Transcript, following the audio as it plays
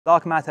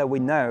Dark matter, we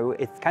know,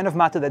 it's kind of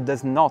matter that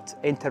does not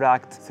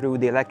interact through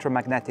the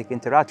electromagnetic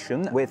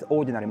interaction with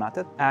ordinary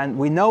matter. And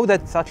we know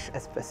that such a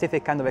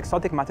specific kind of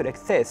exotic matter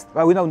exists,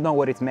 but we don't know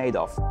what it's made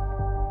of.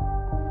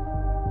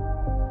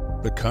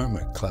 The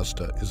Coma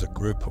cluster is a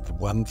group of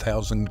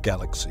 1,000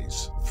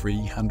 galaxies,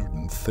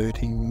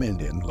 330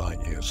 million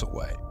light-years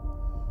away.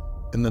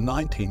 In the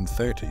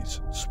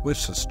 1930s,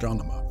 Swiss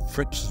astronomer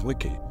Fritz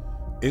Zwicky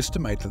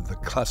estimated the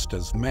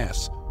cluster's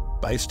mass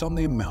based on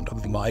the amount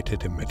of light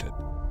it emitted.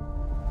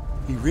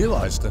 He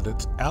realized that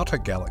its outer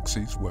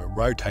galaxies were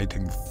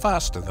rotating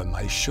faster than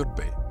they should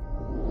be.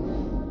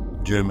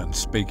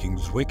 German-speaking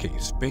Zwicky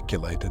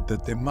speculated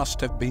that there must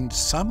have been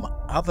some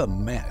other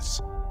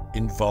mass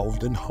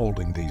involved in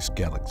holding these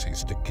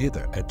galaxies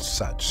together at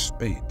such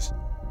speeds.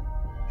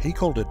 He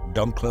called it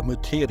dunkle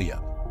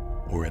materia,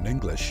 or in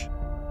English,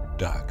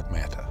 dark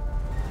matter.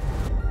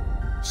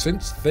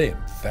 Since then,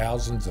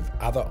 thousands of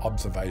other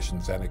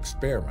observations and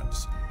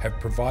experiments have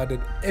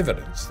provided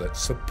evidence that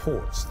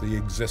supports the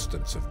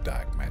existence of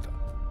dark matter.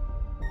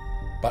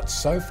 But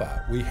so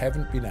far, we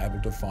haven't been able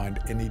to find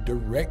any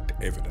direct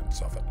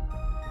evidence of it,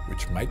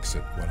 which makes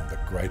it one of the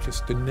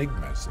greatest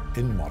enigmas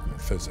in modern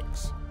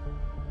physics.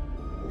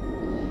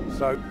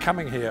 So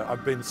coming here,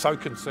 I've been so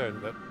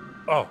concerned that,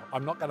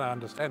 I'm not going to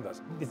understand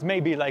this. It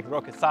may be like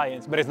rocket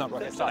science, but it's not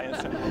rocket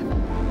science.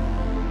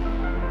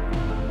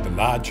 The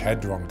Large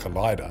Hadron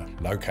Collider,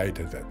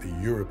 located at the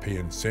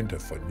European Centre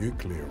for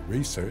Nuclear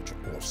Research,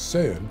 or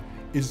CERN,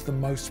 is the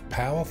most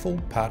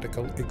powerful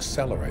particle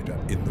accelerator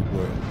in the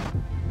world.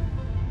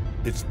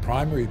 Its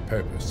primary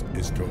purpose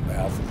is to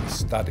allow for the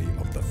study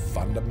of the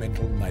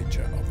fundamental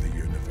nature of the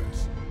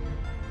universe.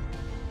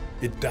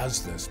 It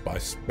does this by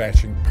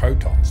smashing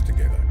protons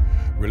together,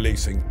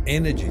 releasing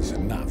energies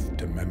enough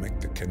to mimic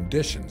the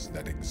conditions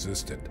that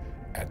existed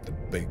at the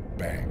Big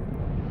Bang.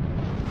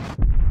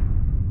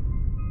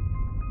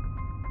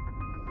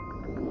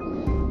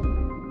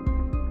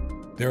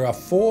 There are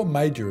 4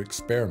 major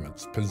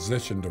experiments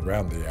positioned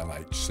around the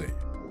LHC.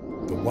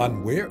 The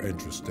one we're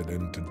interested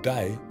in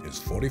today is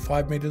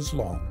 45 metres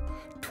long,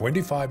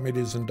 25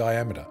 metres in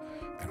diameter,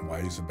 and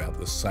weighs about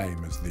the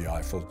same as the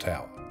Eiffel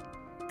Tower.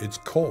 It's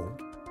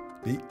called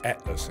the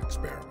ATLAS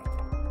experiment.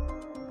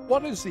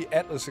 What is the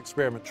ATLAS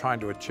experiment trying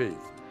to achieve?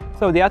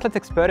 So the ATLAS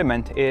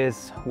experiment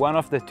is one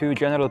of the 2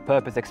 general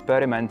purpose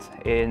experiments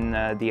in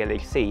the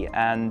LHC,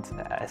 and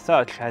as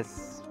such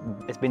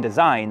it's been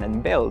designed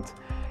and built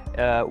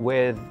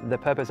with the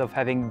purpose of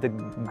having the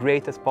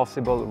greatest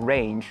possible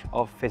range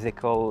of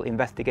physical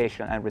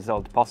investigation and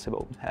result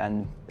possible.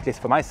 And at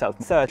least for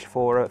myself, search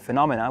for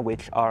phenomena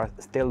which are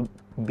still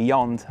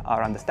beyond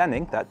our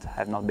understanding, that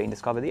have not been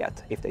discovered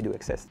yet, if they do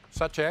exist.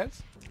 Such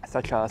as?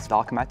 Such as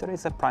dark matter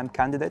is a prime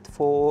candidate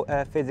for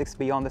physics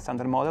beyond the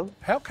standard model.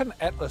 How can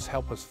ATLAS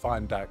help us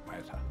find dark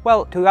matter?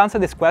 Well, to answer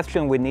this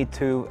question, we need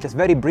to just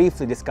very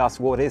briefly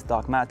discuss what is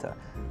dark matter.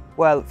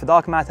 Well, for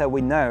dark matter,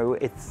 we know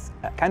it's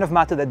a kind of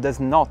matter that does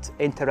not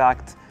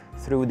interact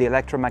through the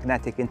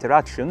electromagnetic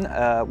interaction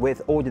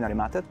with ordinary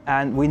matter.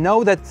 And we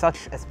know that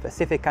such a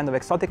specific kind of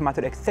exotic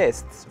matter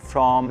exists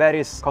from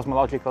various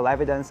cosmological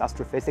evidence,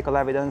 astrophysical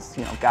evidence,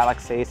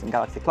 galaxies and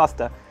galaxy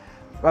cluster.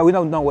 But we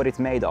don't know what it's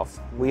made of.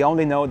 We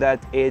only know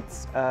that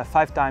it's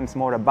 5 times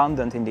more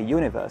abundant in the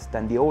universe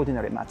than the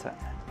ordinary matter.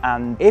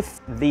 And if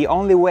the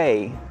only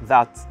way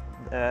that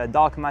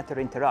dark matter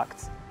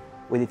interacts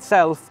with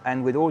itself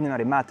and with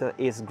ordinary matter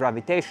is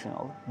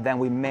gravitational, then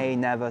we may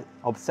never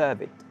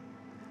observe it.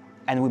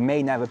 And we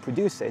may never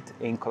produce it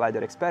in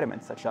collider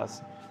experiments such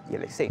as the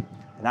LHC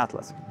and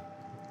ATLAS.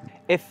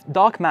 If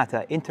dark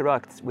matter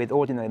interacts with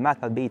ordinary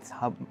matter, albeit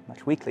how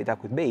much weakly that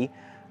could be,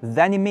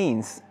 then it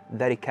means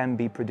that it can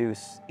be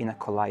produced in a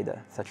collider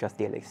such as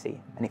the LHC.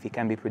 And if it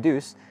can be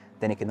produced,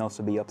 then it can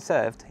also be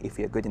observed if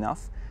we are good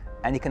enough,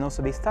 and it can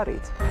also be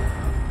studied.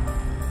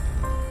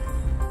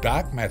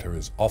 Dark matter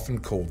is often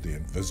called the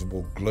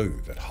invisible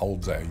glue that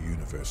holds our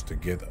universe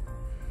together.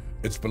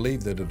 It's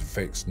believed that it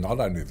affects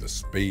not only the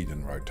speed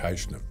and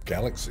rotation of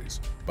galaxies,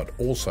 but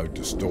also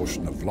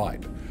distortion of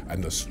light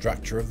and the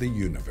structure of the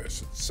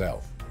universe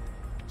itself.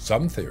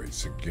 Some theories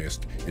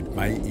suggest it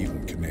may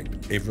even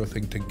connect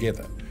everything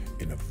together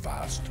in a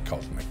vast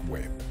cosmic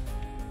web.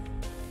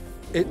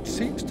 It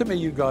seems to me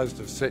you guys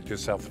have set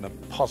yourself an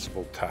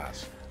impossible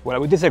task. Well, I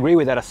would disagree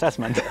with that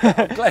assessment.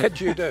 I'm glad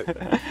you do.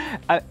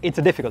 It's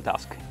a difficult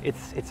task.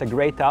 It's a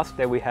great task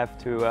that we have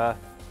to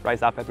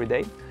rise up every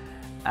day.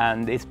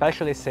 And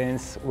especially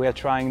since we are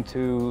trying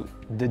to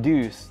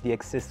deduce the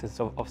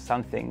existence of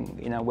something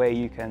in a way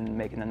you can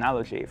make an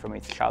analogy from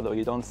its shadow.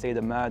 You don't see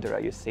the murderer,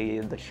 you see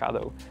the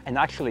shadow. And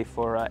actually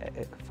for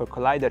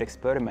collider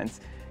experiments,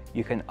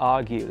 you can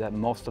argue that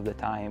most of the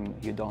time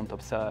you don't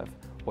observe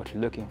what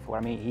you're looking for. I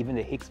mean, even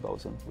the Higgs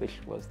boson, which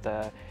was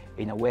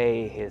in a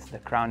way is the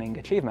crowning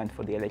achievement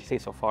for the LHC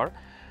so far,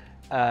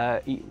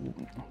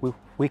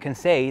 we can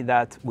say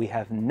that we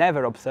have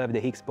never observed the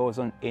Higgs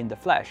boson in the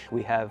flesh.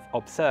 We have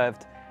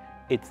observed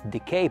its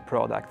decay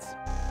products.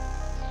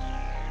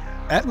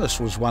 ATLAS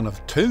was one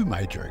of 2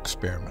 major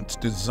experiments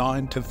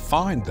designed to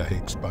find the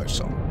Higgs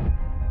boson.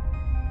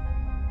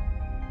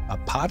 a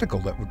particle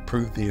that would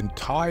prove the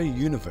entire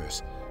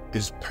universe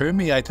is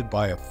permeated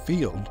by a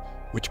field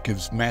which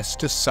gives mass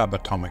to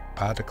subatomic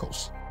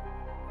particles.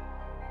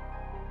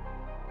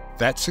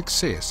 That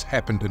success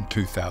happened in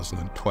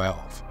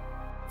 2012.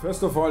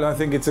 First of all, I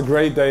think it's a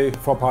great day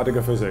for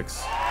particle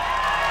physics.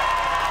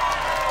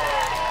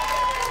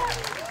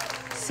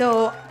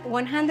 So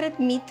 100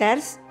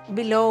 meters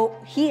below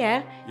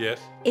here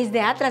is the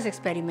Atlas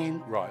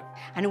experiment. Right.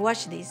 And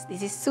watch this.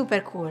 This is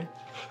super cool.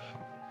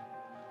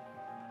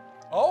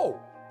 Oh,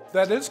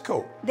 that is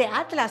cool. The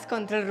Atlas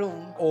control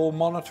room. All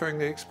monitoring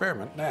the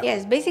experiment now.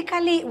 Yes,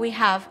 basically we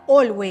have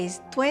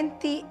always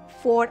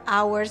 24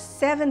 hours,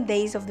 7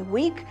 days of the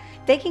week,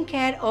 taking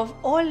care of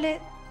all the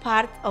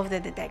parts of the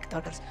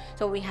detectors.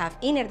 So we have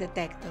inner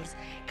detectors,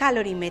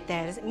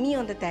 calorimeters,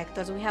 muon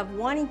detectors. We have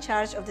one in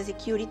charge of the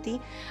security,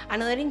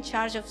 another in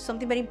charge of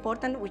something very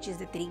important, which is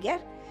the trigger,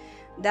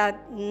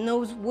 that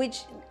knows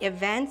which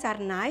events are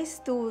nice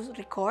to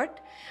record.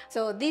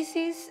 So this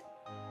is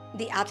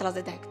the Atlas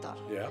detector.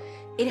 Yeah.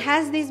 It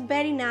has this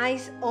very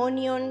nice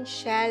onion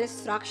shell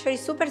structure.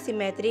 It's super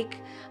symmetric.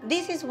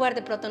 This is where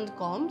the proton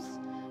comes,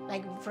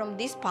 like from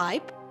this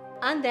pipe.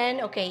 And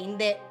then, okay, in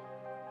the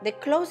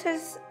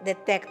closest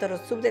detector or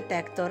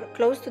subdetector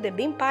close to the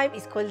beam pipe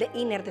is called the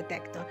inner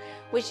detector,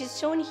 which is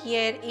shown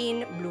here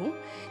in blue.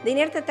 The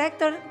inner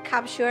detector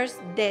captures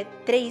the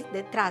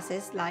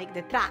traces, like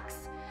the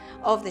tracks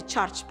of the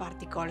charged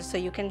particles. So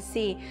you can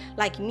see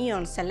like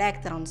muons,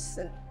 electrons,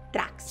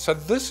 tracks. So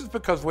this is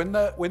because when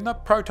the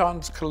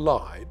protons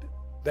collide,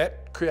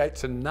 that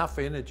creates enough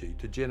energy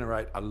to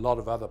generate a lot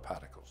of other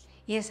particles.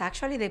 Yes,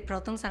 actually the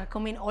protons are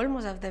coming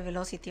almost at the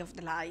velocity of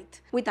the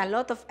light with a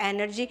lot of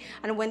energy,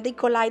 and when they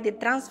collide they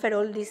transfer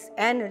all this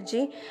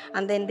energy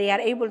and then they are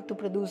able to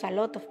produce a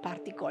lot of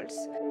particles.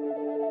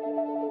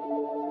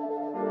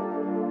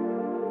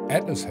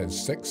 Atlas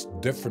has 6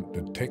 different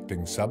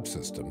detecting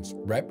subsystems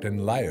wrapped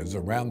in layers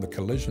around the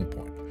collision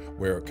point,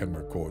 where it can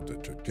record the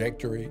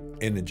trajectory,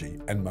 energy,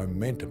 and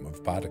momentum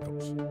of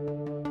particles.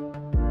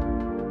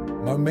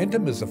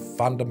 Momentum is a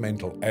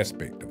fundamental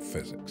aspect of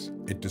physics.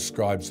 It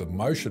describes the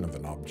motion of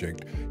an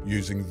object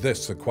using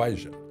this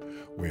equation,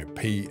 where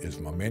P is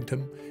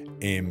momentum,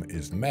 M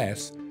is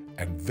mass,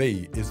 and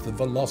V is the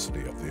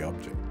velocity of the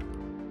object.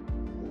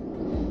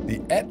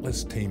 The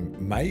Atlas team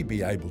may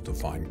be able to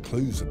find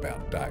clues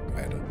about dark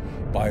matter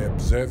by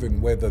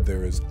observing whether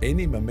there is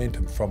any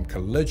momentum from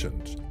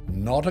collisions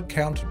not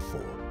accounted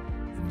for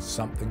in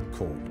something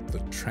called the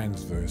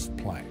transverse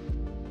plane.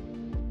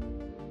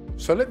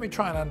 So let me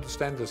try and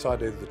understand this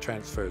idea of the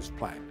transverse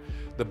plane.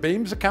 The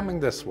beams are coming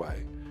this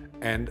way,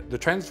 and the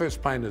transverse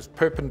plane is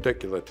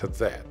perpendicular to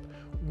that.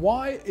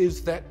 Why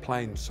is that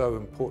plane so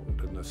important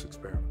in this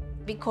experiment?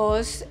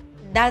 Because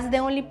that's the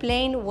only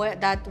plane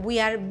that we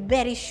are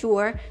very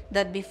sure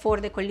that before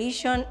the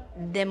collision,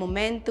 the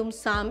momentum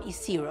sum is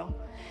 0.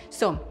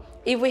 So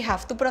if we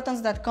have 2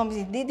 protons that come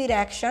in this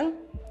direction,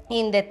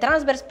 in the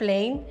transverse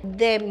plane,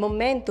 the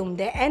momentum,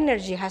 the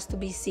energy has to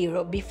be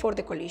 0 before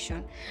the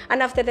collision.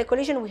 And after the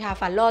collision, we have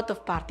a lot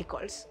of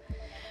particles.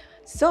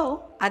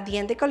 So at the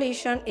end of the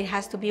collision, it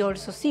has to be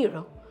also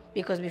 0.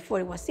 Because before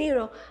it was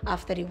 0,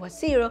 after it was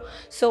 0.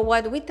 So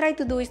what we try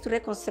to do is to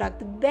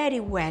reconstruct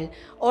very well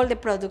all the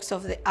products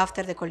of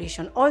after the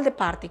collision, all the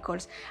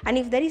particles. And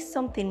if there is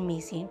something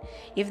missing,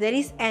 if there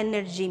is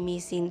energy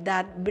missing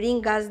that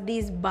brings us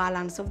this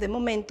balance of the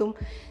momentum,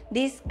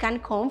 this can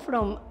come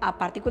from a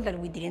particle that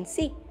we didn't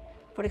see.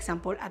 For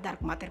example, a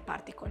dark matter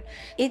particle.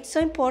 It's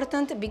so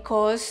important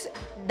because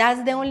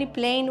that's the only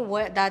plane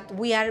that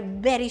we are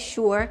very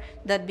sure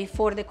that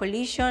before the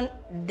collision,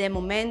 the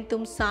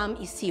momentum sum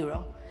is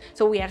 0.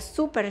 So we are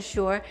super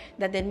sure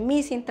that the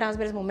missing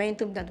transverse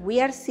momentum that we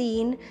are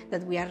seeing,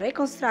 that we are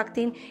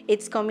reconstructing,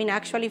 it's coming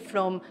actually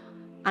from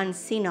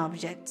unseen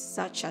objects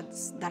such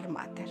as dark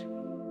matter.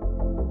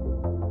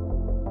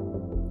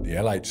 The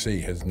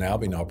LHC has now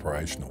been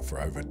operational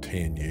for over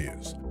 10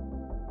 years,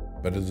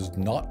 but it has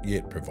not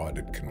yet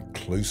provided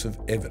conclusive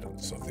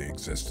evidence of the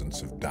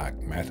existence of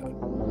dark matter.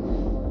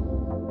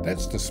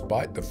 That's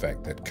despite the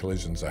fact that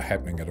collisions are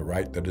happening at a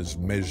rate that is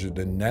measured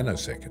in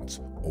nanoseconds,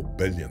 or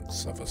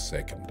billionths of a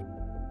second.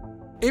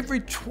 Every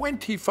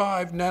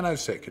 25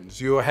 nanoseconds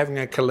you are having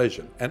a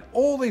collision, and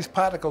all these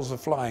particles are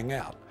flying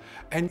out,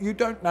 and you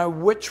don't know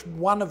which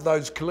one of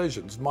those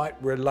collisions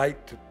might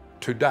relate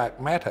to dark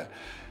matter.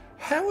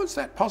 How is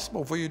that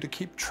possible for you to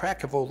keep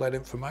track of all that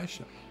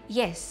information?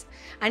 Yes,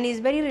 and it's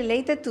very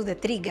related to the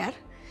trigger.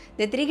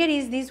 The trigger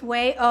is this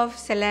way of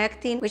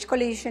selecting which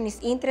collision is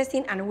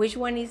interesting and which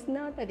one is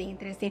not that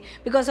interesting,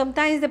 because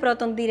sometimes the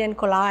proton didn't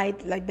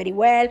collide like very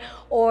well,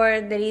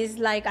 or there is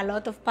like a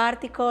lot of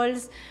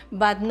particles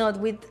but not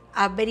with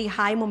a very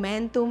high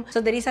momentum. So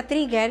there is a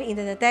trigger in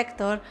the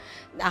detector,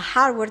 a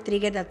hardware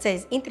trigger that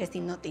says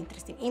interesting, not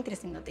interesting,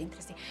 interesting, not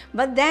interesting.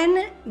 But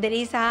then there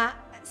is a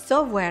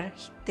software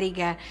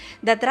trigger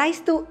that tries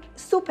to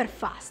super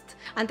fast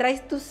and tries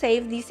to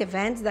save these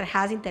events that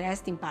has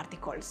interesting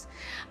particles.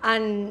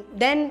 And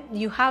then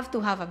you have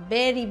to have a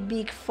very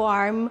big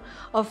farm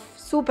of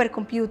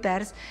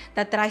supercomputers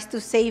that tries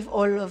to save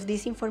all of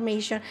this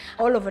information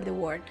all over the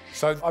world.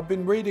 So I've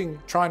been reading,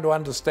 trying to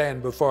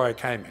understand before I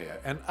came here,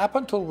 and up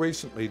until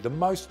recently, the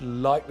most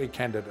likely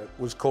candidate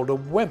was called a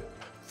WIMP,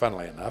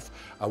 funnily enough,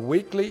 a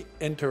weakly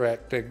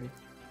interacting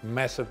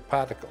massive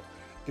particle.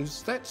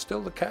 Is that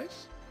still the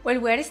case? Well,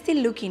 we're still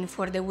looking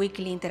for the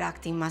weakly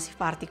interacting massive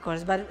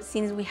particles, but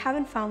since we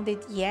haven't found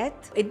it yet,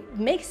 it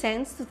makes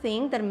sense to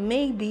think that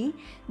maybe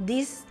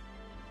this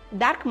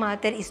dark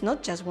matter is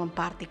not just one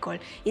particle.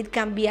 It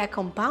can be a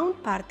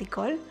compound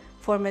particle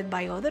formed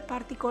by other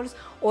particles,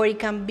 or it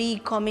can be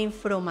coming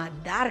from a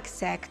dark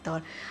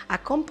sector, a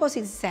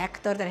composite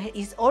sector that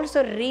is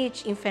also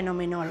rich in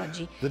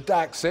phenomenology. The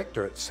dark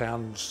sector, it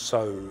sounds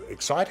so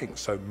exciting,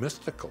 so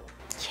mystical.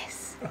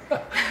 Yes.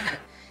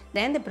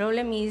 Then the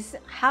problem is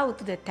how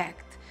to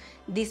detect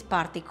these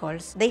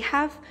particles. They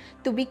have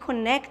to be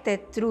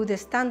connected through the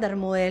standard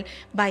model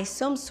by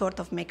some sort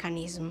of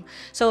mechanism.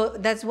 So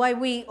that's why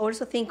we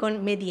also think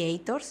on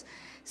mediators,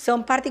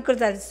 some particles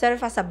that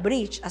serve as a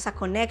bridge, as a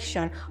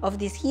connection of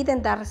this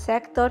hidden dark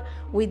sector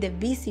with the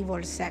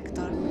visible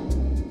sector.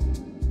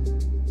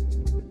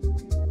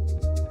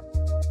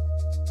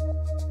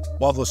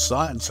 While the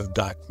science of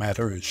dark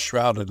matter is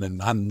shrouded in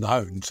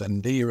unknowns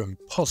and near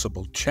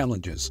impossible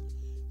challenges,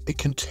 it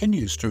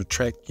continues to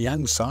attract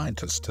young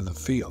scientists to the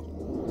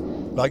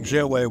field. Like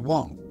Zhiwei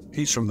Wang,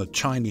 he's from the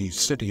Chinese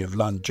city of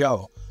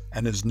Lanzhou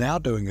and is now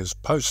doing his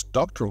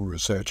postdoctoral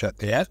research at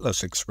the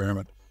ATLAS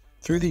experiment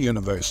through the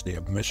University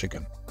of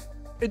Michigan.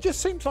 It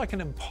just seems like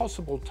an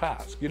impossible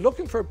task. You're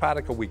looking for a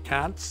particle we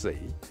can't see,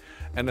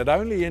 and it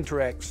only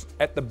interacts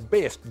at the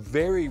best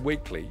very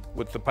weakly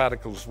with the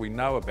particles we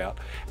know about.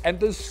 And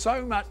there's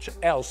so much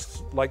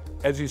else, like,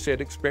 as you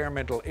said,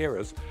 experimental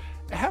errors.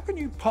 How can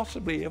you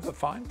possibly ever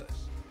find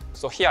this?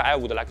 So here I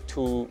would like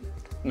to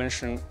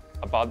mention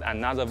about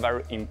another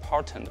very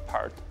important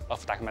part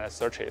of dark matter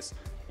searches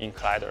in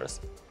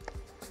colliders,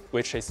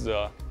 which is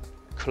the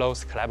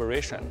close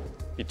collaboration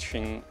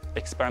between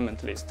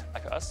experimentalists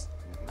like us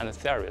and the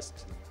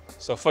theorists.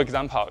 So for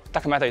example,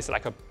 dark matter is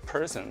like a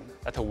person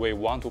that we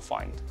want to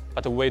find,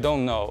 but we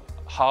don't know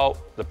how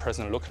the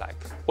person looks like.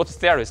 What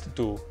theorists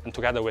do, and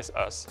together with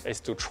us, is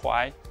to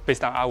try,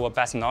 based on our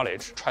best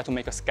knowledge, try to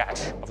make a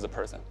sketch of the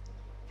person,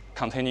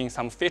 containing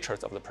some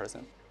features of the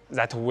person,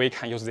 that we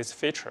can use these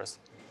features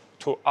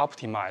to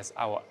optimize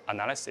our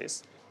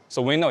analysis. So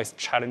we know it's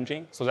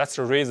challenging, so that's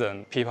the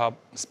reason people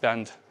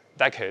spend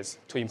decades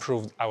to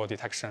improve our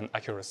detection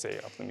accuracy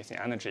of the missing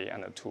energy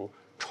and to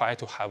try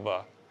to have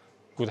a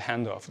good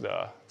handle of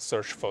the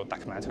search for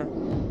dark matter.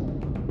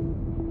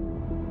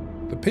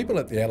 The people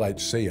at the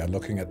LHC are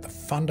looking at the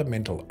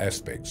fundamental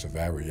aspects of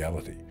our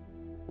reality,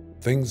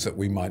 things that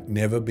we might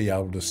never be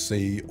able to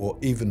see or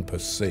even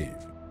perceive.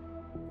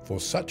 For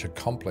such a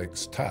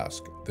complex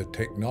task, the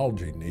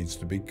technology needs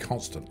to be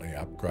constantly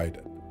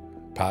upgraded.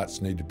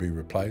 Parts need to be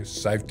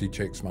replaced, safety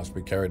checks must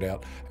be carried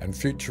out, and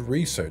future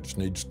research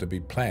needs to be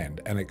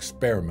planned and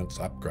experiments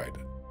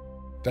upgraded.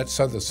 That's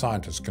so the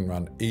scientists can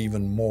run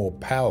even more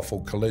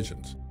powerful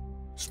collisions,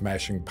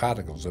 smashing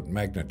particles at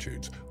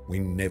magnitudes we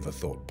never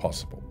thought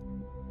possible.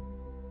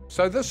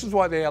 So this is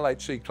why the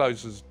LHC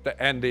closes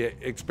and the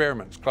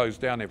experiments close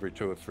down every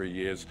 2 or 3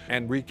 years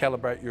and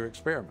recalibrate your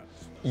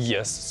experiments.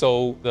 Yes,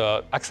 so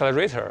the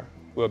accelerator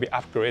will be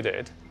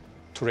upgraded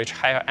to reach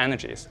higher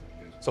energies.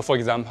 So for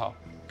example,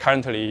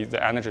 currently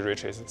the energy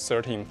reaches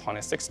 13.6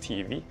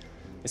 TeV.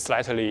 It's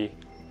slightly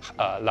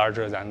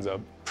larger than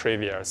the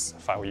previous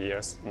 5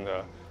 years in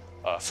the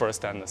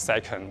first and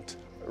second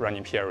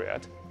running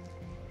period.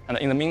 And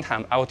in the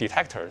meantime, our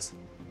detectors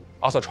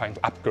also trying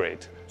to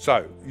upgrade.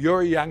 So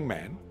you're a young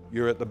man,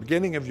 you're at the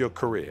beginning of your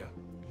career.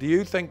 Do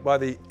you think by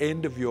the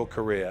end of your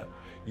career,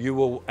 you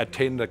will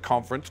attend a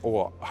conference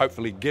or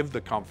hopefully give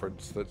the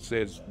conference that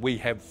says, we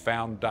have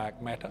found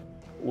dark matter?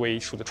 We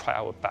should try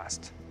our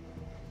best.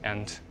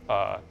 And,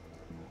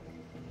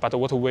 but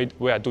what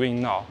we are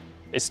doing now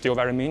is still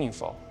very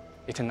meaningful.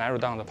 It narrows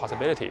down the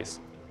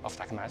possibilities of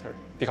dark matter.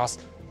 Because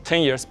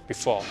 10 years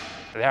before,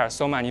 there are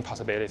so many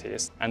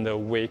possibilities,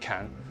 and we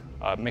can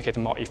make it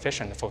more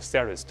efficient for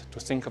theorists to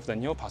think of the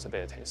new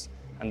possibilities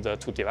and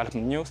to develop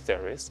new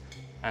theories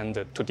and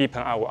to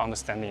deepen our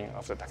understanding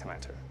of the dark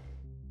matter.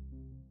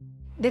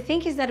 The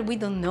thing is that we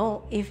don't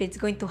know if it's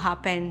going to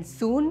happen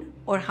soon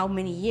or how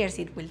many years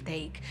it will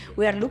take.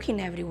 We are looking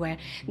everywhere.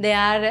 There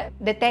are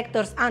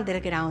detectors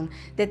underground,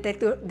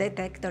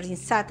 detectors in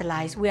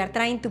satellites. We are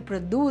trying to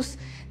produce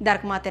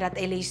dark matter at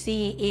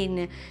LHC,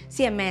 in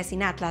CMS,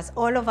 in ATLAS.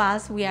 All of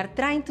us, we are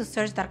trying to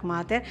search dark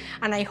matter,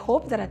 and I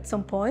hope that at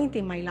some point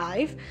in my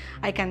life,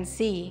 I can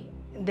see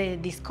the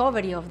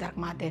discovery of dark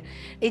matter.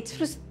 It's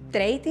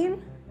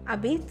frustrating a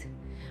bit,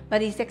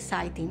 but it's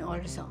exciting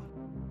also.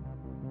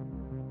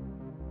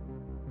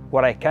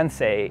 What I can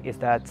say is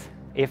that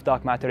if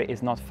dark matter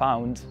is not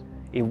found,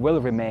 it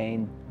will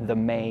remain the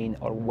main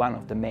or one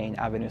of the main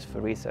avenues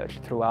for research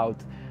throughout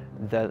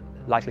the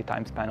likely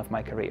time span of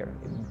my career,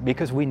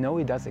 because we know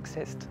it does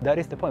exist. That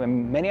is the point. I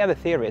mean, many other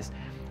theories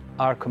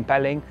are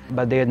compelling,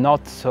 but they are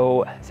not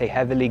so, say,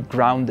 heavily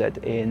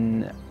grounded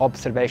in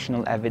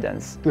observational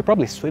evidence. We're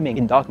probably swimming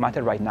in dark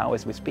matter right now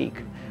as we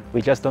speak.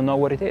 We just don't know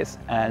what it is,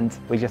 and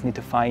we just need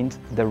to find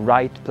the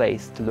right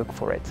place to look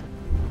for it.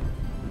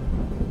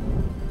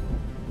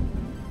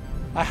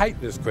 I hate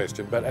this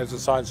question, but as a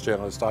science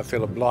journalist, I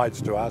feel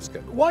obliged to ask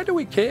it. Why do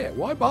we care?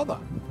 Why bother?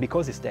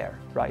 Because it's there,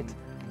 right?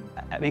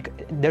 I mean,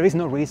 there is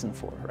no reason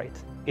for it,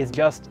 right? It's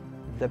just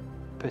the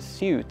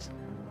pursuit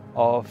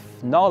of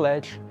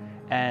knowledge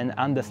and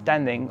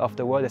understanding of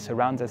the world that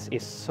surrounds us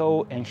is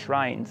so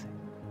enshrined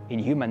in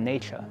human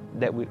nature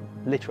that we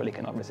literally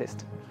cannot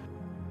resist.